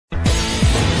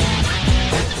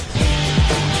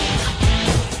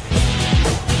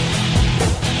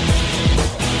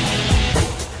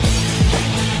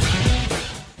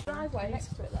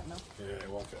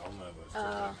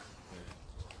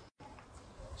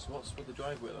So what's with the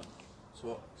driveway then? So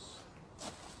what's...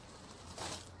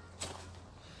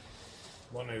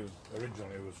 One who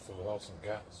originally was for the horse and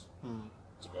cats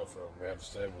to go from. We have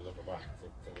stables at the back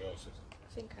for the horses.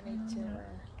 I think I need to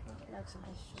know some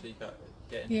history. So you can't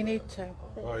get into You it? need to.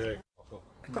 Oh yeah.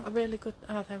 I've got a really good...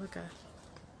 Oh, there we go.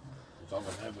 It's all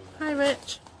the neighbours. Hi,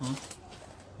 Rich.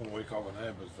 One week all the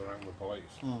neighbours were around with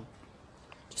police.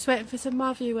 Just waiting for some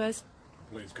more viewers.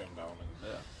 Police came down and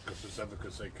because they said they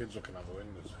could see kids looking out the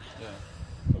windows. Yeah.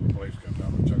 So the police came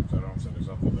down and checked around and said it's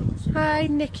off the building. Hi,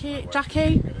 Nikki,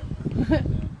 Jackie,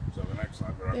 So the next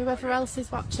night we're out whoever again. else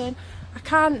is watching. I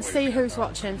can't see who's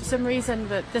watching for some reason,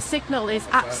 but the signal is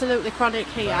absolutely chronic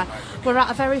here. We're at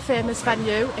a very famous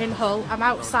venue in Hull. I'm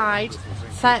outside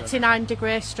 39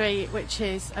 Degree Street, which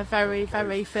is a very,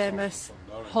 very famous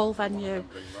Hull venue.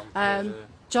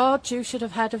 George, you should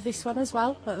have heard of this one as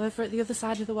well, over at the other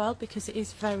side of the world, because it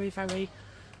is very, very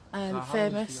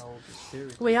famous.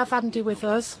 We have Andy with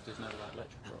us, There's no like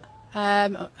electric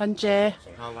roll. and Jay.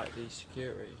 How like the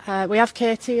security? We have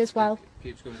Katy as well.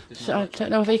 Keeps going with So I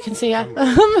don't know if you can see her.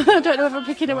 I don't know if I'm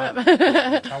picking her up.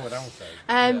 Power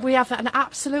downstairs. We have an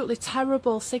absolutely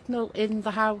terrible signal in the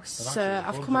house. So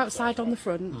I've come outside on the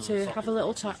front to have a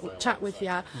little chat with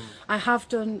you. I have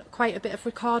done quite a bit of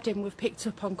recording. We've picked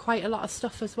up on quite a lot of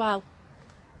stuff as well.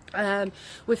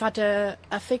 We've had a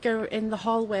figure in the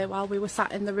hallway while we were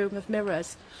sat in the room of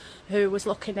mirrors who was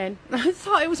looking in. I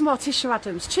thought it was Morticia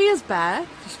Adams. Cheers, Bear.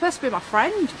 You're supposed to be my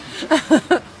friend.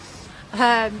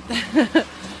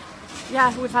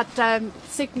 Yeah, we've had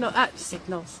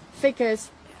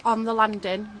figures on the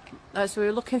landing. As we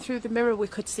were looking through the mirror we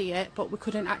could see it, but we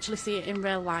couldn't actually see it in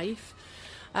real life.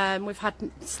 We've had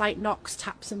slight knocks,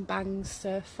 taps and bangs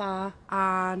so far.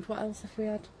 And what else have we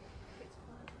had?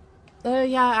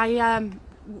 Yeah,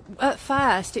 at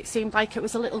first it seemed like it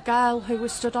was a little girl who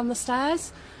was stood on the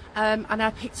stairs, and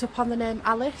I picked up on the name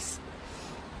Alice.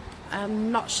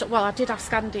 I'm not sure, well, I did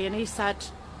ask Andy and he said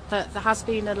that there has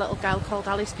been a little girl called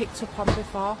Alice picked up on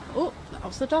before. Oh, that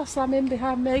was the door slamming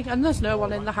behind me, and there's no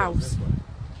one in the house.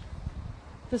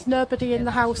 There's nobody in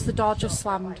the house, the door just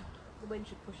slammed. The wind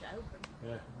should push it open.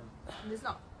 Yeah. And it's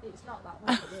not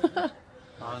that windy.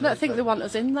 I don't think they want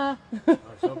us in there.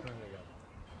 It's opening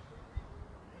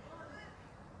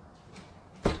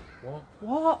again. What?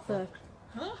 What the?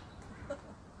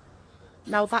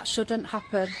 No, that shouldn't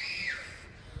happen.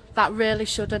 That really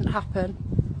shouldn't happen.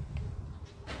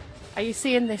 Are you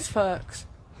seeing this, folks?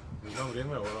 There's nobody in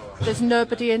there, we're all out. There's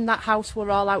nobody in that house,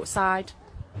 we're all outside.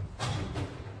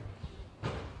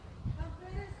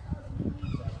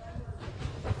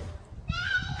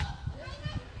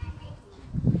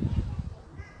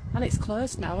 And it's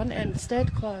closed now, hasn't it? And it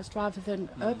stayed closed rather than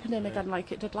opening again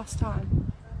like it did last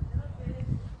time.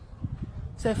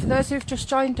 So for those who've just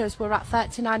joined us, we're at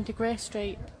 39 Degree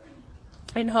Street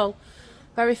in Hull.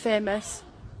 Very famous,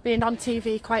 been on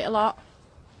TV quite a lot.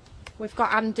 We've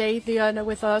got Andy, the owner,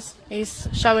 with us. He's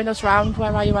showing us round.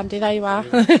 Where are you, Andy? There you are.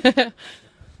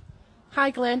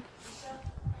 Hi, Glyn.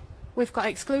 We've got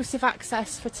exclusive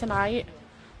access for tonight.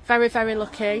 Very, very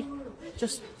lucky.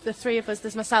 Just the three of us.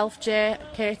 There's myself, Jay,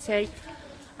 Katy,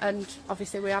 and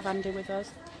obviously we have Andy with us.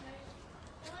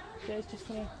 Jay's just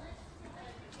going to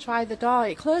try the door.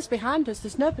 It closed behind us.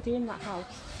 There's nobody in that house.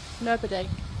 Nobody.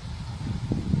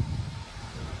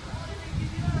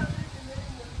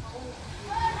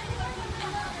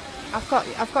 I've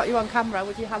got you on camera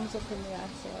with your hands up in the air,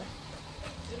 so.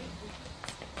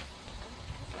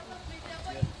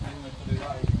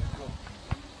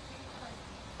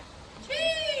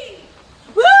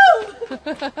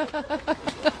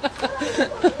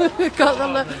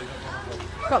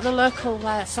 got the local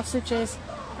sausages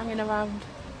hanging around.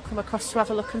 Come across to have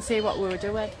a look and see what we were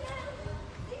doing.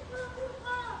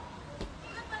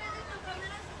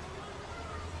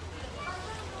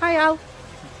 Hi, Al.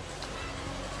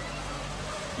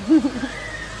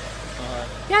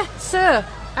 Yeah, so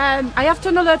I have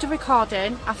done a load of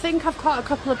recording. I think I've caught a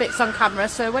couple of bits on camera,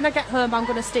 so when I get home I'm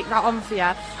going to stick that on for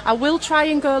you. I will try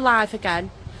and go live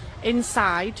again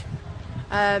inside,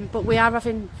 but we are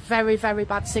having very, very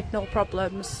bad signal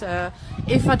problems, so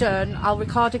if I don't, I'll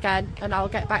record again and I'll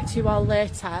get back to you all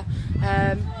later.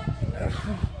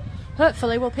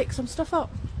 Hopefully we'll pick some stuff up.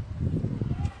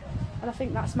 And I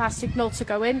think that's my signal to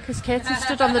go in, because Katy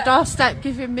stood on the doorstep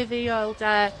giving me the old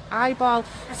eyeball.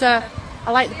 So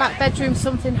I like the back bedroom.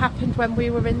 Something happened when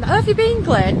we were in there. Oh, have you been,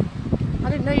 Glenn?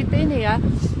 I didn't know you'd been here.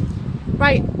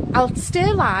 Right, I'll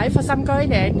stay live as I'm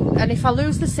going in, and if I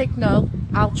lose the signal,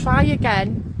 I'll try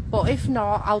again. But if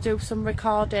not, I'll do some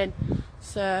recording.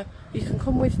 So you can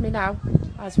come with me now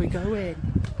as we go in.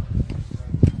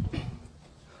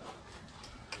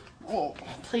 Oh,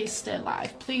 please stay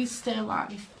alive. Please stay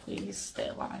alive. Please stay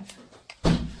alive.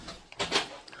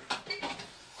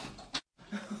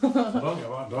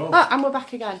 Oh, and we're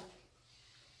back again.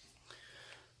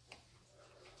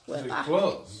 We're back.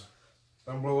 Close.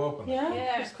 Then blew open.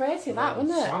 Yeah, it's crazy that,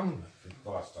 wasn't it? Slammed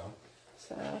the last time.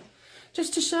 So,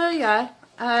 just to show you,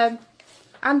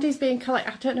 Andy's being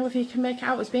collected. I don't know if you can make it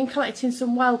out. It's being collecting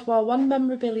some World War I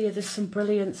memorabilia. There's some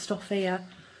brilliant stuff here.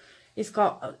 He's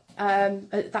got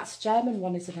that's a German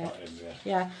one, isn't it? That is,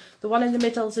 Yeah. The one in the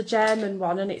middle is a German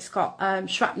one, and it's got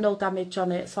shrapnel damage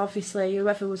on it. So obviously,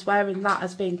 whoever was wearing that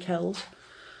has been killed.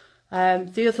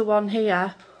 The other one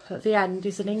here at the end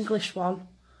is an English one,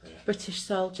 British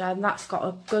soldier, and that's got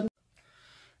a gun.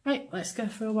 Right, let's go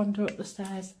for a wander up the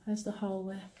stairs. There's the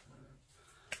hallway.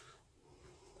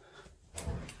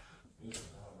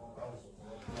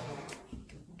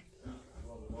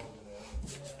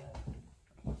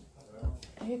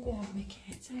 Are you behind me,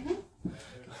 Katy?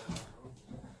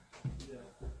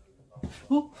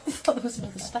 Oh, I thought there was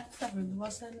another step there and there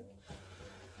wasn't.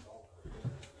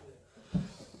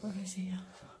 Where is he?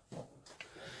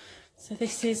 So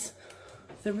this is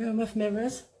the room of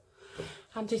mirrors.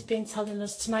 Andy's been telling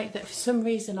us tonight that for some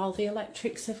reason all the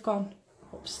electrics have gone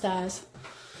upstairs.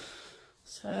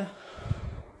 So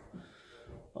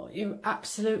you're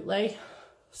absolutely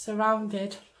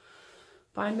surrounded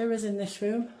by mirrors in this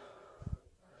room.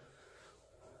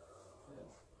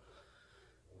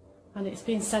 And it's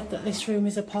been said that this room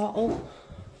is a portal.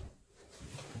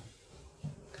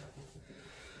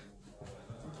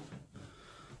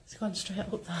 It's gone straight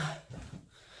up there.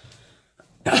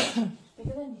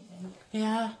 Bigger than you think?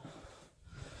 Yeah.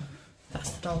 That's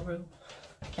the doll room.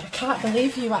 I can't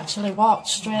believe you actually walked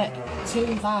straight to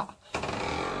that.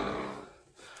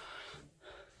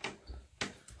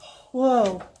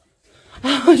 Whoa.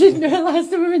 I didn't realise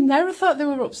they were in there. I thought they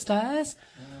were upstairs.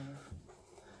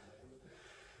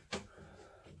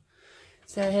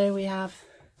 So here we have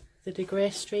the De Grey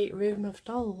Street room of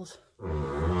dolls.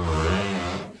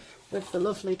 With the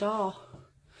lovely door.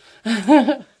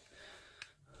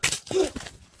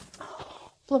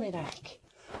 Blooming heck.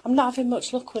 I'm not having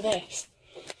much luck with this.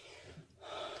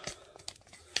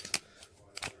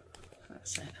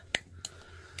 That's it.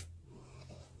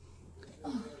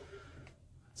 Oh.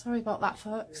 Sorry about that,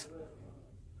 folks.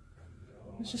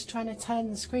 I was just trying to turn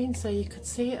the screen so you could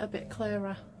see it a bit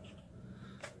clearer.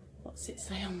 What's it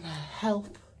say on there?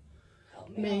 Help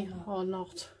me or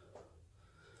not.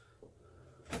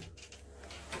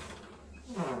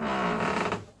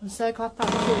 I'm so glad that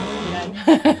was all.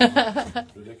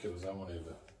 It's ridiculous how many of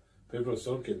the people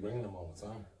still keep bringing them all the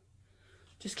time.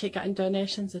 Just keep getting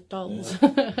donations of dolls.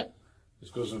 Yeah.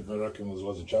 It's because I reckon there's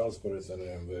lots of child spirits in it,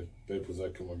 and the people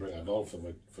say, can we bring a doll for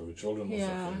the children or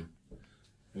something?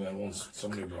 And then once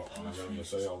somebody brought one, and they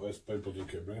say, oh, this people do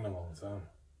keep bringing them all the time.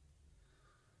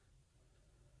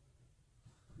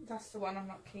 That's the one I'm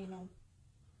not keen on.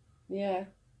 Yeah.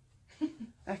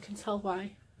 I can tell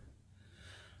why.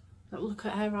 But look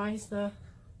at her eyes though.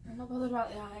 I'm not bothered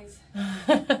about the eyes.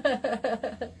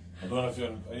 I don't know if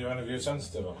are you any of you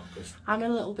sensitive or not? Cause I'm a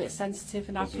little bit sensitive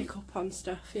and I pick up on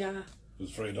stuff, yeah.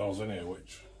 there's 3 dolls in here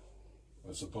which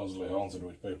are supposedly haunted,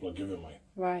 which people are giving me.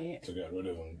 Right. To get rid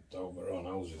of them out of their own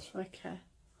houses. Okay.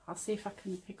 I'll see if I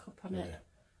can pick up on it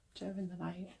during the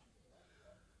night.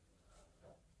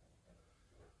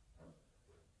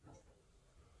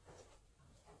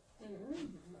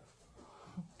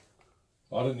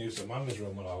 I didn't use to man this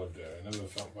room when I lived here. I never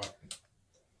felt that.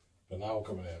 But now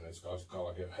coming in, it's got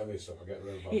like heavy stuff. I get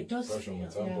really bad It does pressure on my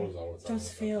feel, temples all the it time. does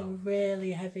feel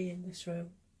really heavy in this room.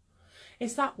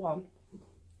 Is that one?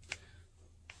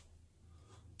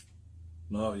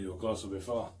 No, you were closer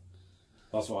before.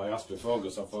 That's why I asked before,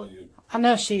 because I thought you... I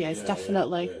know she is,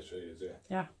 definitely. Yeah, she is,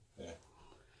 Yeah. Yeah.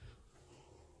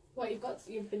 What,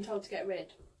 you've been told to get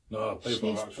rid? No,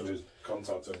 people have actually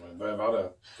contacted me. They've had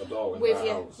a doll in With their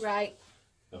you, house. right.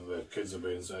 And the kids have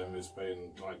been saying it's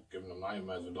been like giving them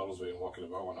nightmares with dolls being walking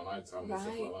about on a night time and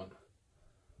stuff like that.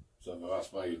 So they've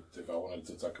asked me if I wanted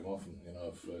to take them off and, you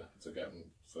know, for them to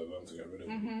get rid of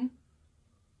them.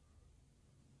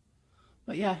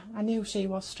 But yeah, I knew she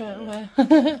was straight away.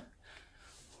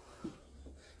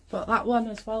 But that one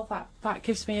as well, that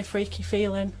gives me a freaky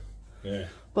feeling. Yeah.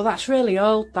 But that's really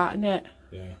old, that, isn't it?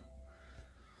 Yeah.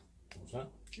 What's that?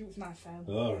 It was my phone.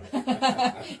 Oh.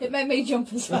 It made me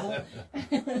jump as well.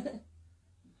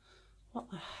 What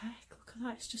the heck? Look at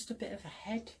that, it's just a bit of a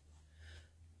head.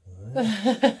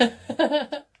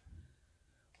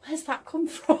 Where's that come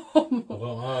from? I don't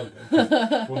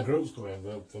know. When groups come in,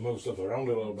 they move stuff around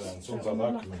a little bit, and sometimes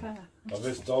that come in. But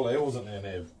this doll here wasn't in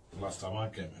here last time I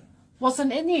came in.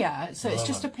 wasn't in here, so it's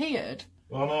just appeared.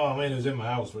 Well, no, I mean, it was in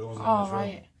my house, but it wasn't in Oh, this room.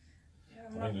 right.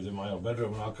 I think it was in my own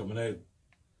bedroom when I come in.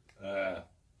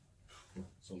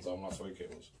 Sometime last week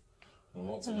it was. And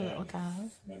what's A in little there?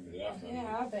 girl. Maybe the afternoon.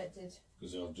 Yeah, I bet it did.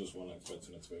 Because I just wasn't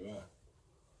expecting it to be there.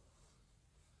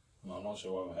 And I'm not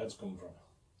sure where my head's come from.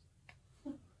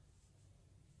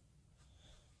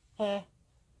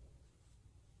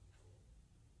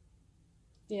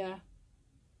 Yeah.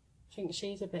 I think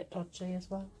she's a bit dodgy as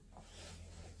well.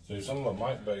 See, some of them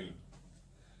might be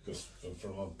just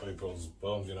from other people's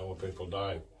bones, you know, when people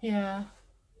die. Yeah.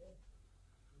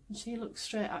 And she looks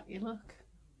straight at you, look.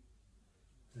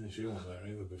 Yeah, she wasn't there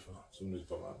either before. Somebody's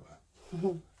put that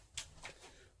there.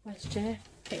 Where's Jay?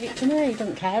 You know, he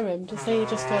doesn't care him, does he? He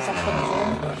just goes off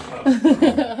on his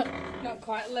own. Not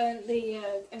quite learnt the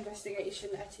investigation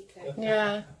etiquette.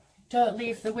 Yeah. Don't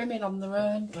leave the women on their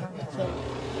own, kind of thing.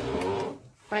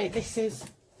 Right, this is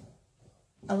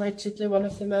allegedly one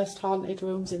of the most haunted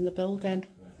rooms in the building.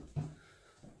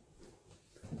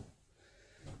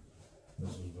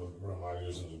 This is the room I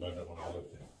used as a bedroom when I lived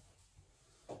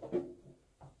here.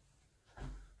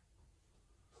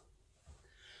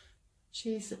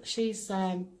 She's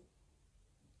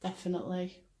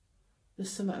definitely, there's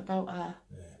something about her.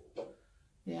 Yeah.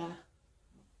 Yeah.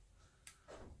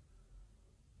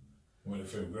 We had a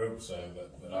few groups that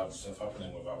had stuff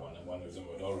happening with that one, and when it was in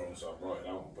my door room, so I brought it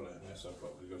out and put it in there, so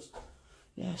probably goes.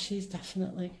 Yeah, she's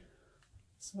definitely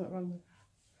something wrong with her.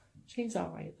 She's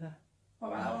alright there. What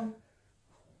about that one?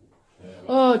 Yeah,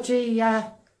 Oh gee,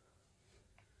 yeah.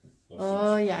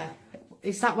 Oh yeah.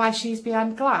 Is that why she's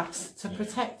behind glass? To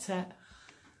protect it?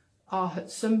 Or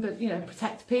somebody, you know,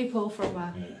 protect people from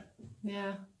her? yeah.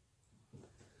 Yeah.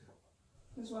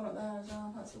 There's one up there as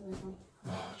well. That's a weird one.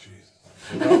 Oh, Jesus.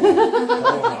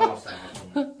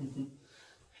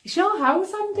 It's your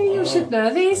house, Andy. You should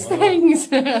know these things.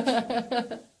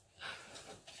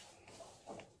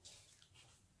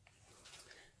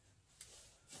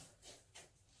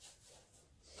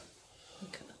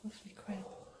 Look at the lovely crib.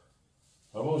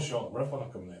 I was short of breath when I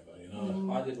come in here, though, you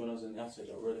know. I did when I was in the attic.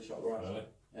 I got really short breath. Really?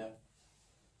 Yeah.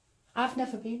 I've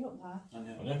never been up there. And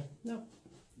yeah. Have you? No.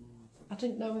 I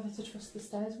didn't know whether to trust the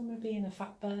stairs when we're being a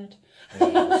fat bird. Yeah,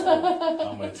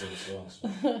 I'm made to the stones.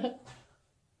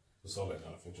 The solid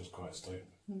now, if it's just quite steep.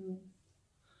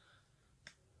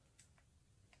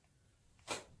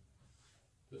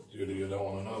 You don't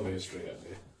want to know the history yet, do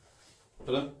you?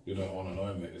 Pardon? You don't want to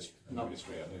know the history No.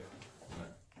 yet, do you?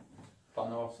 Right. But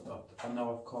I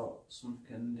know I've caught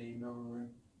something in the mirror room.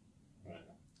 Right.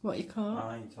 What you caught?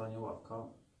 I ain't telling you what I've caught.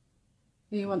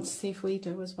 You want to see if we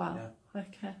do as well? Yeah.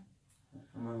 Okay.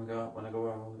 And when I go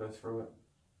home, we'll go through it.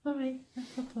 Alright, no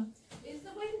problem. Is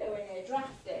the window in here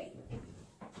drafty?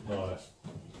 Nice.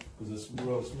 Because it's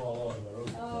real small on the room.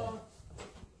 Oh,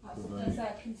 that's what I say.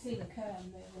 I can see the curtain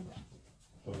moving.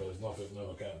 But there's nothing,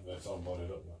 no, it's all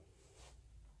bodied up now.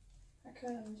 The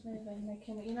curtain's moving,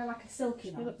 making it, you know, like a silky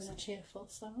She one. looks cheerful,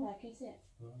 so. Yeah, can you see it?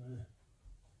 Oh,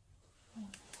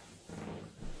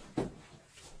 yeah.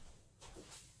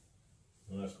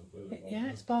 Nice, completely. Yeah,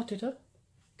 it's boarded up.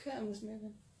 Curtain was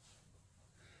moving.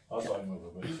 I thought you moved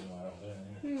a bit somewhere out there,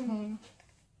 yeah.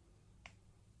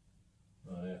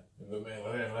 Oh, yeah. But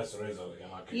unless there is a,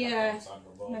 Yeah, outside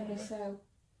for a ball, maybe maybe. so.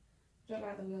 Don't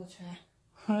like the wheelchair.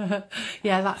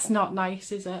 Yeah, that's not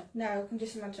nice, is it? No, I can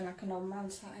just imagine like an old man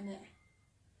sat in it.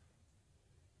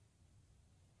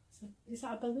 Is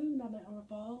that a balloon on it or a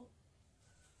ball?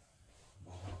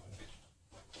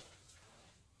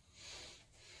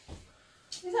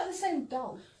 Is that the same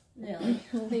doll? Nearly.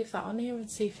 We'll leave that on here and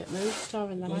see if it moves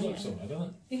during the It does night. look something,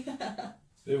 doesn't it? Yeah.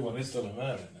 The one is still in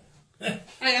there, isn't it?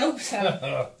 I hope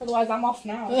so. Otherwise I'm off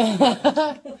now.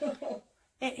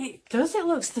 It does, it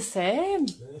looks the same.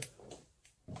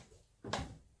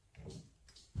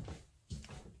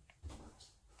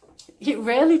 It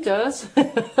really does.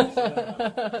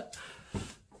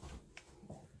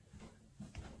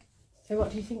 So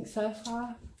what do you think so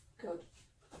far? Good.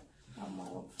 I'm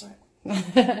well up for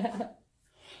it.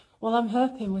 Well, I'm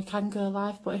hoping we can go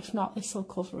live, but if not, this will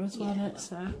cover us, won't it?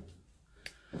 So.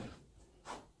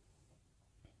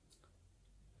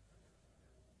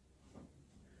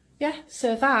 Yeah,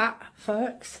 so that,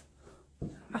 folks,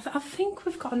 I think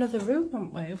we've got another room,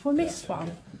 haven't we? Have we missed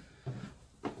one?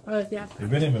 Yeah.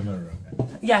 You've been in the mirror room, yeah?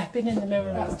 Yeah, been in the mirror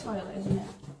room. That's toilet, isn't it?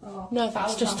 Oh. No,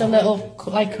 that's just a little,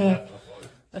 like a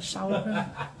shower room.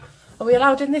 Are we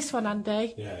allowed in this one,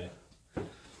 Andy? Yeah, yeah.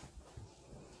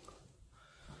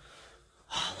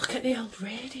 Oh, look at the old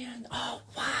radiant. Oh,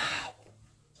 wow.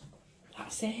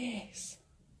 That's ace.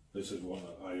 This is one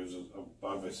that I use as,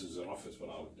 I had this as an office when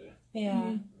I lived there.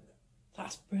 Yeah.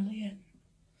 That's brilliant.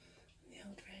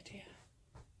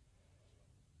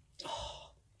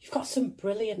 got some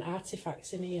brilliant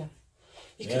artefacts in here.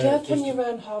 You could Yeah, open just- your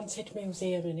own haunted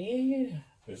museum in here, you.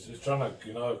 It's just trying to,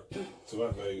 you know, to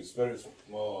make the spirits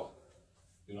more,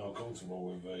 you know, comfortable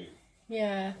with the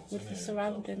Yeah, what's with in the here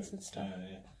surroundings sort and of stuff. thing.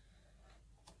 Yeah,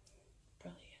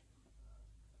 Brilliant.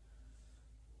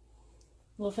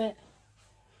 Love it.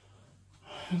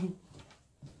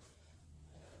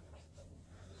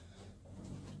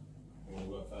 We'll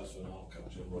work fast and I'll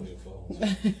capture bloody falls.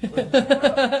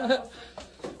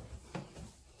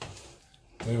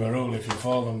 We have a rule: if you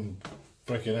fall and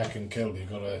break your neck and killed, you've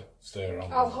got to stay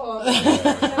around. I'll hold.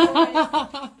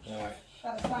 Yeah.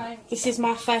 That's fine. This is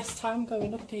my first time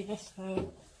going up here,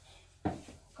 so...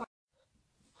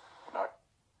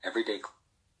 Everyday. It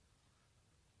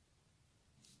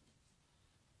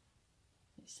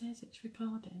says it's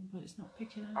recording, but it's not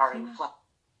picking Are anything in up. flat.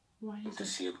 Why is To it?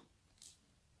 see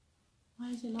Why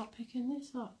is it not picking this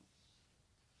up?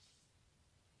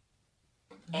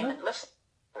 aim and listen.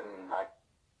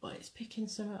 But it's picking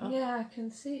something up. Yeah, I can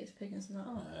see it's picking something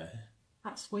up.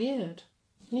 That's weird.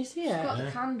 Can you see It's it? got the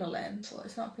candle in, but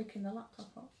it's not picking the laptop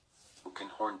up. Broken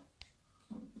horn.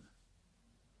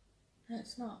 No,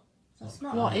 it's not. That's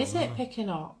not. What is it picking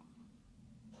up?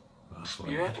 That's what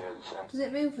Yeah. Does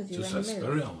it move with you just when says you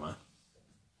spirit move? on there.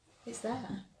 It's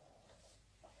there.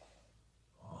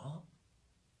 What?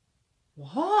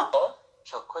 What? Oh,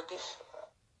 so quick this.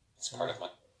 It's part of my.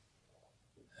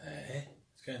 Hey,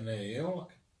 it's getting near you.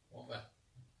 Look. What the?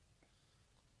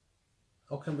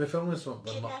 How can we film this one?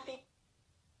 But not... Kidnapping.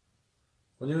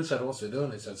 When you said what's it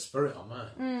doing, it said spirit on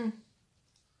there.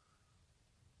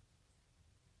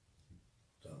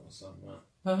 Don't know what's that,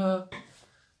 man.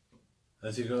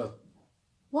 As you go.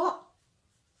 What?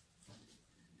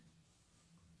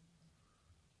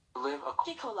 Live a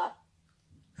Cola.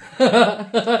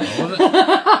 What was it?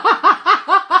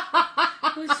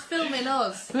 Who's filming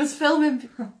us? Who's filming?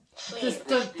 There'd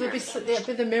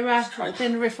be the mirror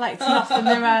then reflecting off the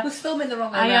mirror. Who's filming the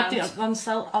wrong way I had round? it on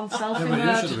selfie Yeah, but you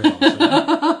mode. should have been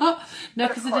on. No,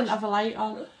 because I didn't have a light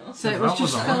on, so it That was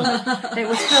was just on. filming. It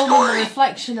was filming the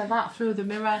reflection of that through the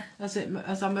mirror as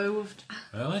I moved.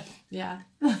 Really? Yeah.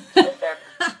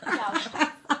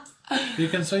 You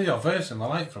can see your face in the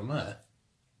light from there.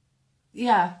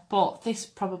 Yeah, but this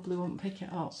probably won't pick it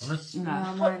up. Huh? No,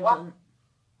 No, mine doesn't.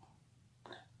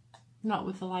 not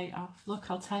with the light off. Look,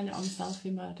 I'll turn it on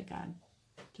selfie mode again,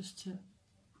 just to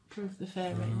prove the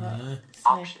theory. Look,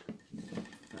 see.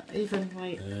 Even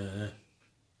like, Yeah.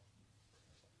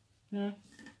 no.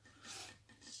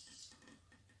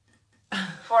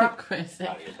 For Crazy.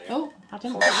 Oh, I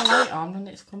didn't put the light on and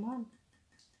it's come on.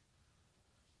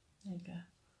 There you go.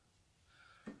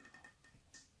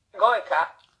 Go, Cat.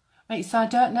 Right, so I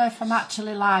don't know if I'm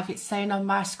actually live. It's saying on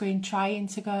my screen trying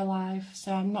to go live,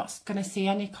 so I'm not going to see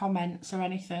any comments or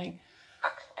anything.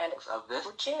 And of this.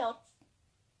 Chill.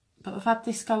 But we've had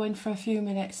this going for a few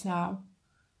minutes now,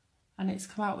 and it's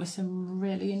come out with some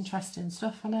really interesting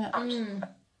stuff on it.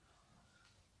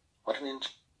 What an inch.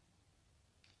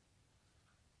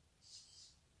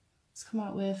 It's come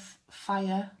out with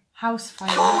fire, house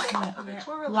fire, isn't it?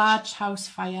 Large house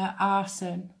fire,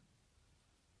 arson.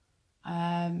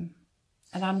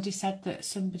 And Andy said that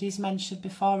somebody's mentioned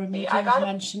before, a medium's got it.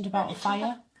 mentioned about a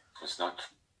fire. It's not.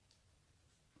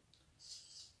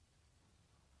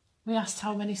 We asked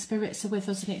how many spirits are with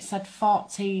us and it said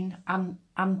 14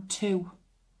 and 2.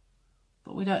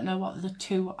 But we don't know what the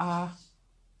 2 are.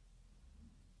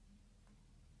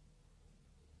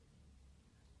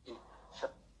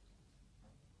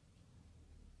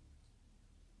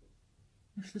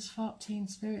 If there's 14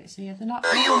 spirits here, they're not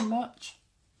doing much.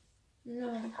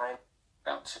 No.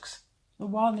 About 6. They're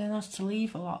warning us to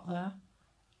leave a lot there.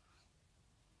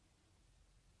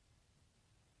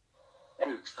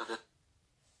 Roots of it.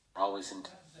 Always in.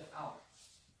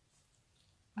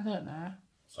 I don't know.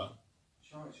 So,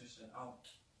 Sure, it's just an out.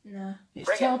 No. It's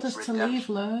Bring told it, us to redemption. leave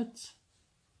loads.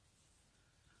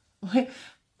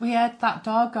 We heard that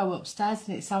door go upstairs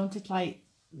and it sounded like,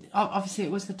 obviously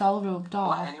it was the doll room door,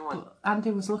 Well, anyone- but Andy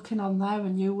was looking on there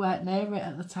and you weren't near it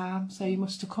at the time, so you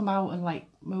must have come out and like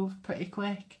moved pretty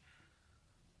quick.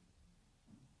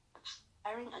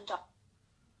 Iron and dog.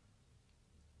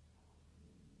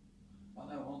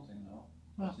 I know one thing though.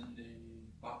 What? It's in the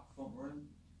back front room.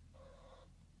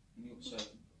 In the upstairs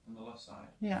on the left side.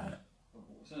 Yeah. But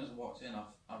as soon as I walked in, I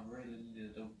really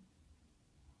needed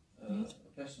a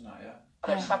person out here.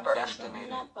 They're Yeah. separate. Yeah.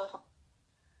 Estimated.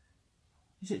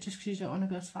 Is it just because you don't want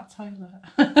to go to that toilet? No,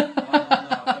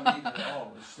 I don't need it at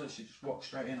all. It's literally just walked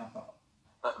straight in. I thought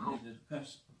But I who? needed a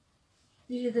piss.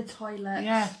 You did the toilet.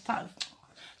 Yeah, that.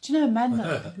 Do you know men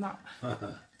that not?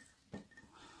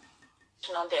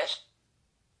 On this.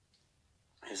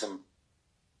 his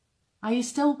Are you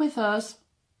still with us?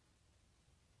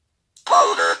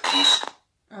 louder, please.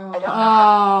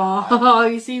 Oh,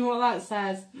 you see what that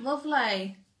says?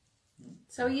 Lovely.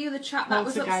 So are you the chap that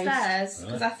was Poltergeist. upstairs?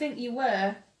 Because I think you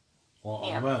were. What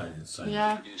on the way? It's saying.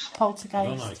 Yeah, I don't know, you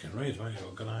poltergeist. can read, right? You've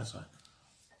got good eyesight.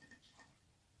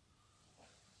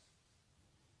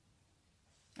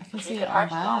 I can see it on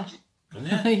there. Can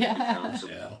you? Yeah.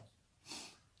 Yeah.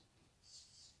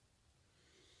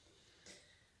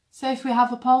 So if we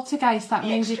have a poltergeist, that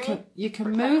means you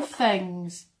can move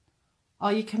things,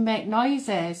 or you can make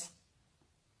noises.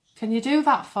 Can you do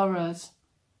that for us?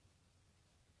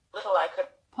 Little I could.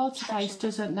 Poltergeist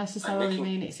doesn't necessarily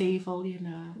mean it's evil, you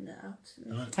know.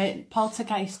 No.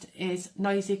 Poltergeist is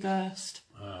noisy ghost.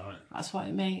 Alright. That's what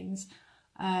it means.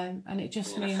 And it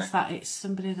just means that it's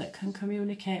somebody that can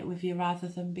communicate with you rather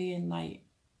than being like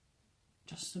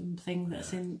just something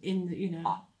that's in the, you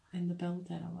know, in the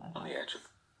building or whatever. On the edge of.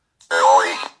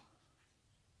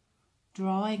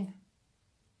 Drawing.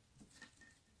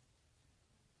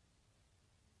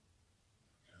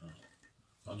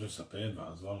 I just appeared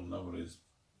that as well. Nobody's.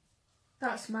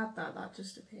 That's mad that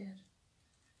just appeared.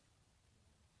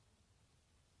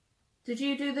 Did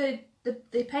you do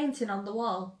the painting on the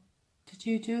wall? Did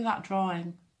you do that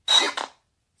drawing?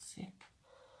 Sick.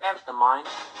 Never the mind.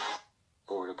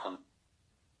 Forward upon.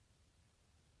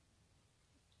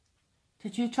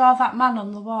 Did you draw that man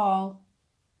on the wall?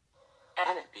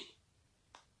 And it be.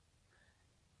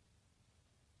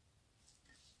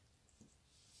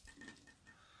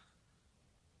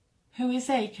 Who is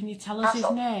he? Can you tell us his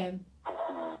name?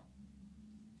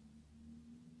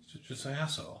 Did you say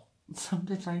asshole? It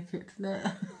sounded like it, didn't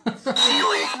it?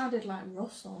 It sounded like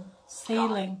Russell.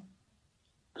 Ceiling.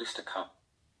 At least a cup.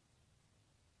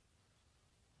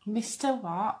 Mr.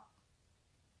 What?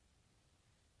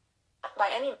 By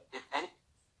any. If any.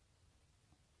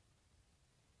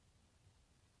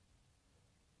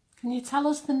 Can you tell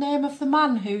us the name of the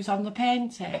man who's on the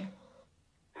painting?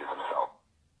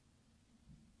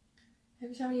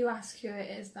 Every time you ask who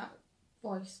it is, that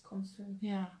voice comes through.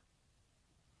 Yeah.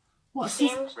 What's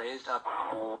his Raised up.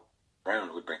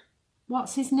 Round would bring.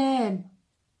 What's his name?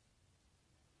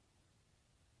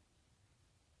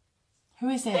 Who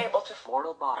is it? Able to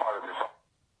mortal body.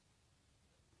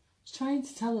 It's trying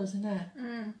to tell us, isn't it?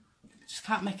 Mm. Just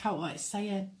can't make out what it's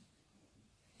saying.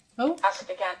 Oh, Ask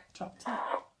it again. dropped it.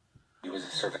 He was a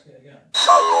servant.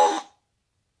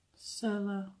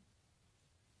 Solo.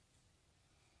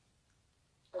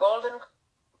 Golden. Is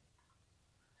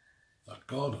that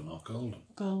Gordon or Golden?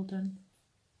 Golden.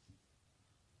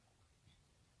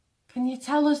 Can you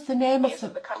tell us the name of The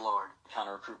Lord.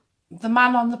 Counter recruit. the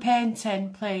man on the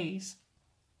painting, please?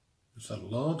 It said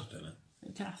Lord, didn't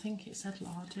it? I think it said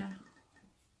Lord, yeah.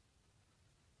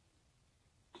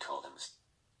 He told him.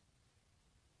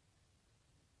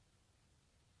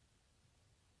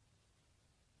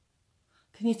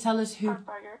 Can you tell us who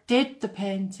did the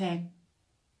painting?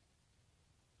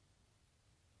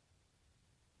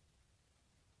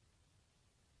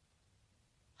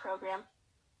 Program.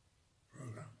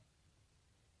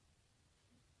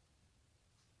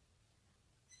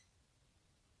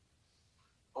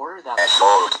 Order that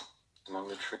assault among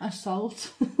the trees.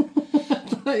 Assault. I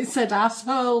thought it said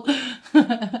asshole.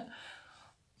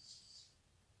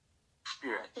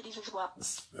 Spirit. Cities as well.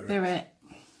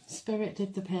 Spirit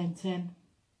did the painting.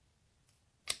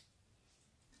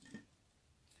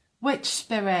 Which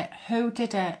spirit? Who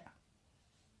did it?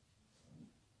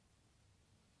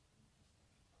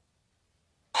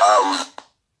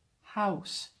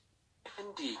 House.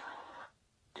 Indeed.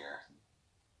 Here.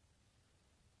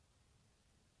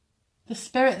 The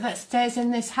spirit that stays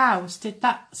in this house, did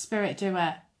that spirit do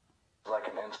it? Like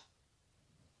an ant.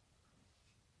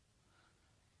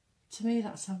 To me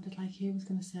that sounded like he was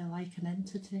going to say like an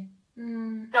entity.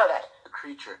 Mm. Know that. The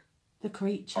creature. The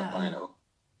creature. Albino.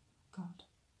 God.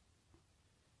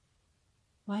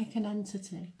 Like an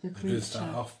entity. The It creature. did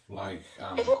start off like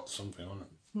something on it.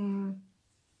 Hmm.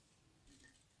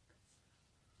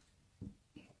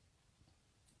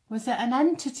 Was it an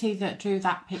entity that drew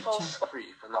that picture? Falls free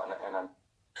from not and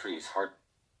trees hard.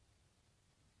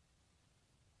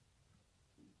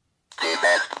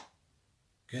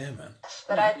 Gay man.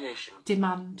 That ideation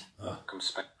Demand. comes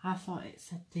spec. I thought it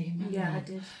said demon. Yeah, I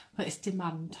did. But it's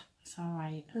demand. It's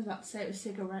alright. I was about to say it was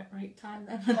cigarette break time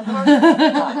then.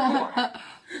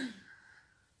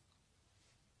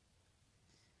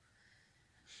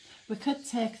 We could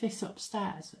take this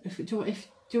upstairs. Do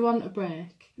you want a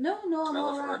break? No, I'm Smell it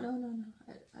alright. for No.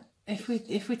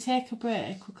 If we take a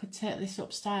break, we could take this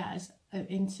upstairs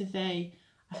into the.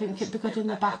 I think it'd be good in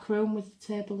the back room with the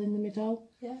table in the middle.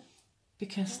 Yeah.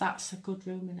 because that's a good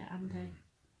room in it, Andy.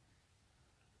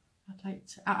 I'd like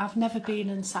to. I've never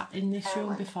been and sat in this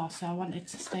room before, so I wanted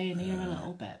to stay in here a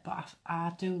little bit. But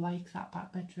I do like that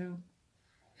back bedroom.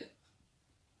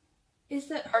 Is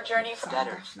there? Our journey Sorry,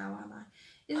 better. gosh, now am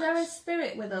I? Is there a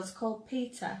spirit with us called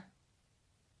Peter?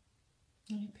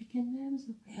 Are you picking names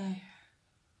up there?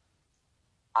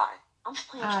 I.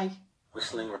 Aye.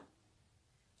 Whistling.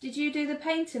 Did you do the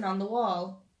painting on the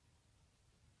wall?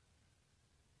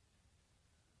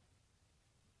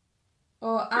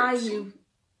 Or are you?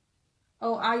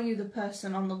 Oh, are you the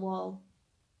person on the wall?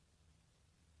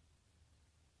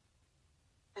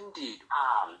 Indeed.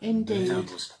 Indeed.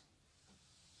 Temples.